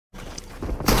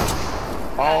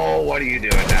Oh, what are you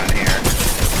doing down here?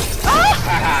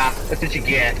 Haha, that's what you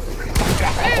get.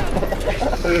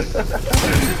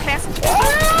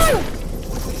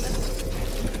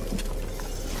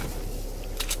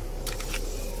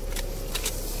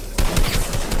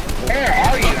 Where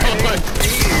are you? I didn't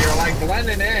see you. You're like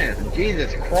blending in.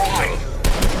 Jesus Christ.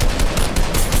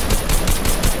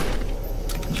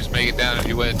 Just make it down if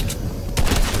you win.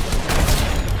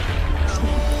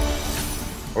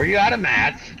 Were you out of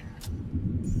mats?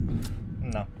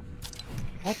 No.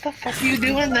 What the fuck are you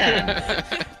doing then?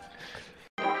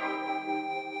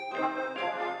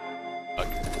 I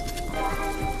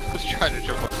was trying to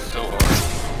jump up so hard.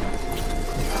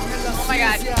 Oh my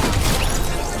god.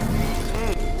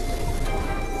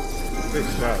 Big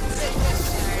shot.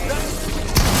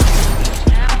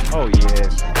 Oh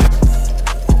yes.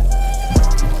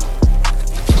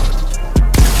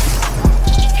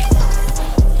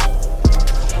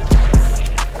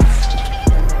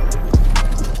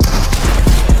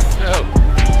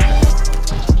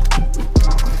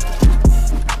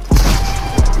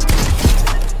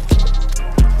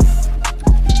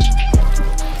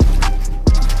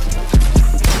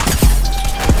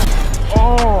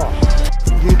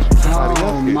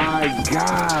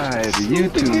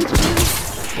 YouTube.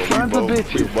 Sons of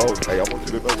bitches. We both, hey, I want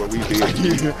you to know what we did.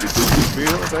 Did you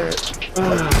feel that? I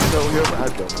know him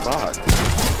at the box.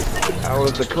 I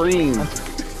was the cream.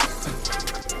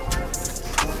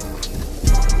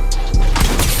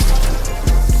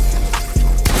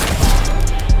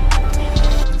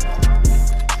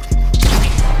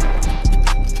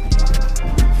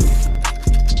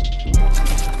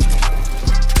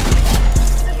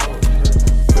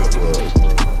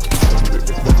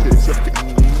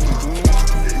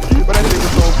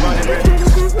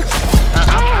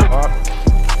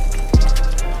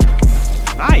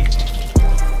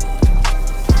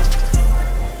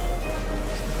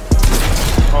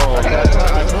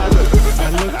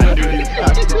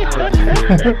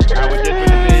 I was just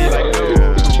gonna be like, no.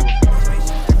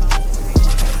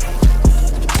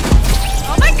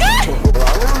 Oh my god! I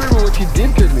remember what you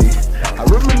did to me. I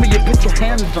remember you put your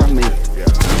hands on me.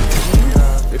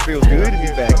 Yeah. It feels good to be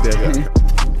back there.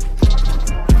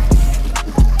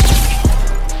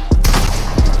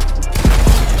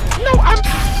 No, I'm.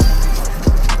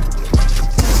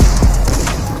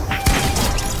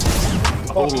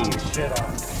 Oh, shit on.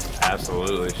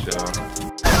 Absolutely sure.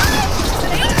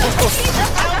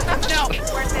 No,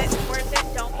 worth it,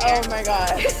 don't care. Oh my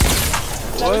god.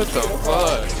 What the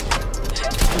fuck?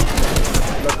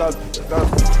 Look up, look up.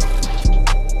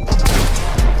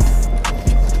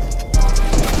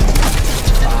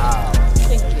 Wow.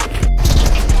 Thank you.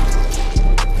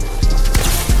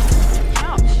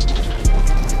 Ouch.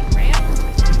 Ramp.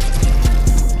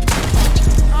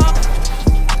 Oh.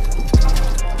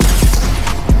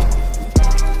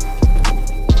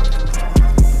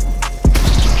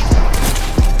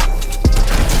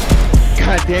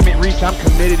 God damn it, Reese, I'm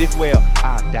committed as well.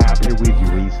 I'll die up here with you,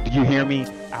 Reese. Do you hear me?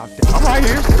 I'm right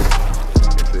here.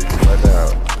 Right now.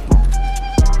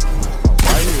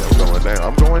 Right here. I'm going down.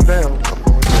 I'm going down.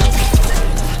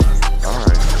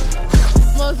 Alright.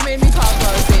 Almost made me pause while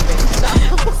I was saving. Stop.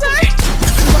 Sorry.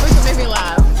 Almost made me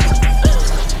laugh.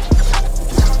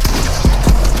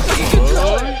 You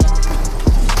control it.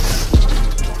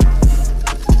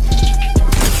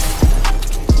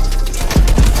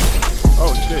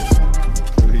 Oh shit.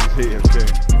 He's here, okay.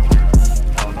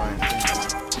 Oh no, I ain't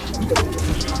seen that.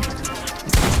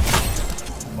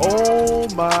 Oh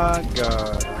my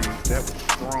god, Reese, that was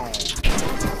strong.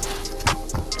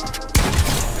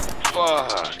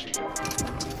 Fuck.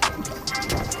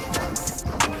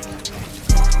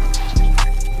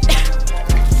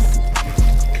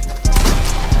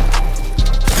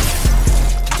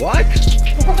 What?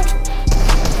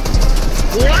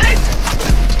 What?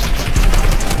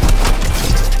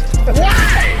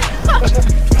 Why?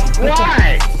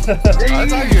 Why? Are you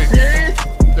serious?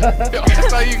 I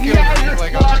thought you You killed guys me are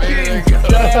like a fucking minute ago.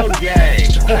 so gay.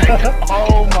 Like,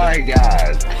 oh my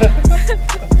god.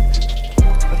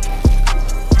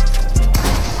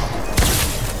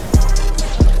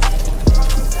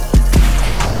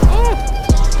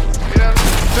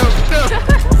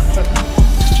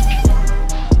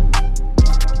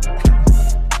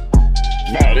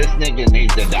 No, this nigga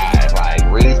needs to die. Like,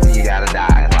 Reese, you gotta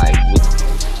die. Like,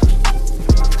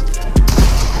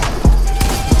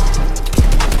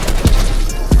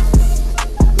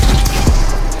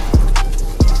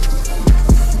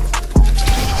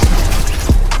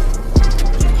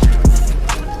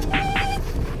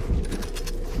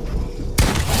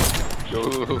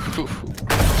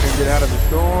 Can't get out of the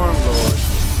storm, Lord.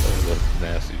 That was a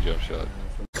nasty jump shot.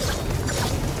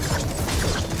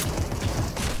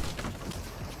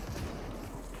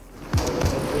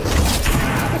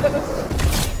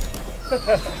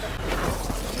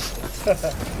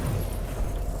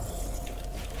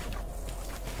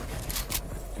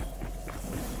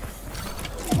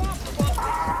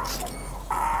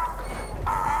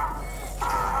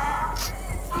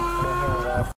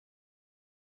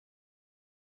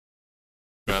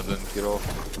 Nothing. Get off.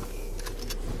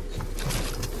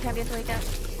 What time do you have to wake up?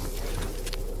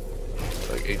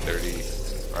 Like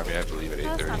 8:30. I mean, I have to leave at Oh,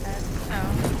 that's not 8:30. bad. Oh.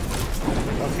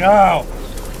 Let's go!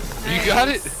 You got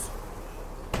it? Nice.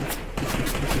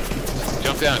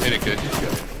 Jump down, hit it good. You got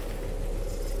it.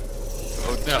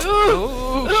 Oh no. Ooh.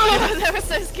 Oh. Ooh, that was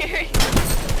so scary.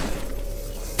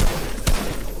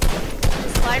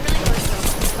 Slide really close to him.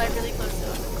 Slide really close to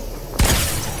him.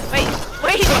 Wait,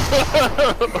 wait!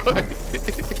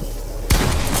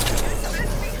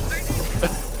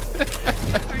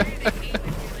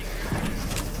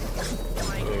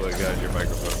 Oh my god, your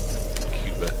microphone.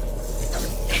 Cuba.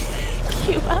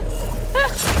 Cuba.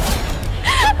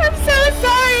 I'm so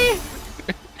sorry!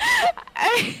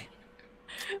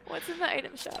 What's in the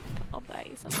item shop? I'll buy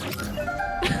you something.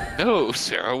 No,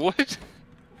 Sarah, what?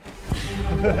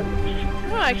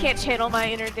 Oh, I can't channel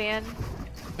my inner Dan.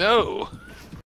 No.